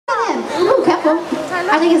careful.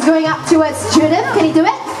 I think it's going up towards Judith. Can he do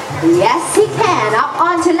it? Yes, he can. Up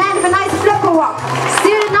onto land for a nice flipper walk.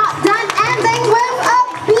 Still not done, ending with a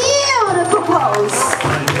beautiful pose.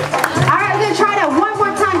 Alright, we're going to try that one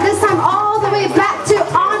more time. This time all the way back to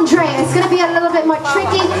Andre. It's going to be a little bit more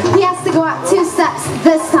tricky. He has to go up 2 steps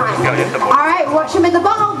this time. Alright, watch him with the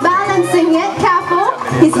ball, balancing it. Careful.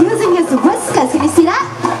 He's using his whiskers. Can you see that?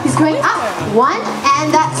 He's going up. 1,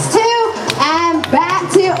 and that's 2. And back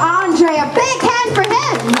to Andre. A big hand for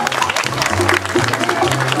him.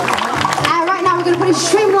 And right now we're going to put his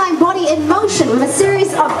streamlined body in motion with a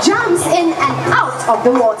series of jumps in and out of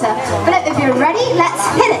the water. But if you're ready, let's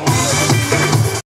hit it.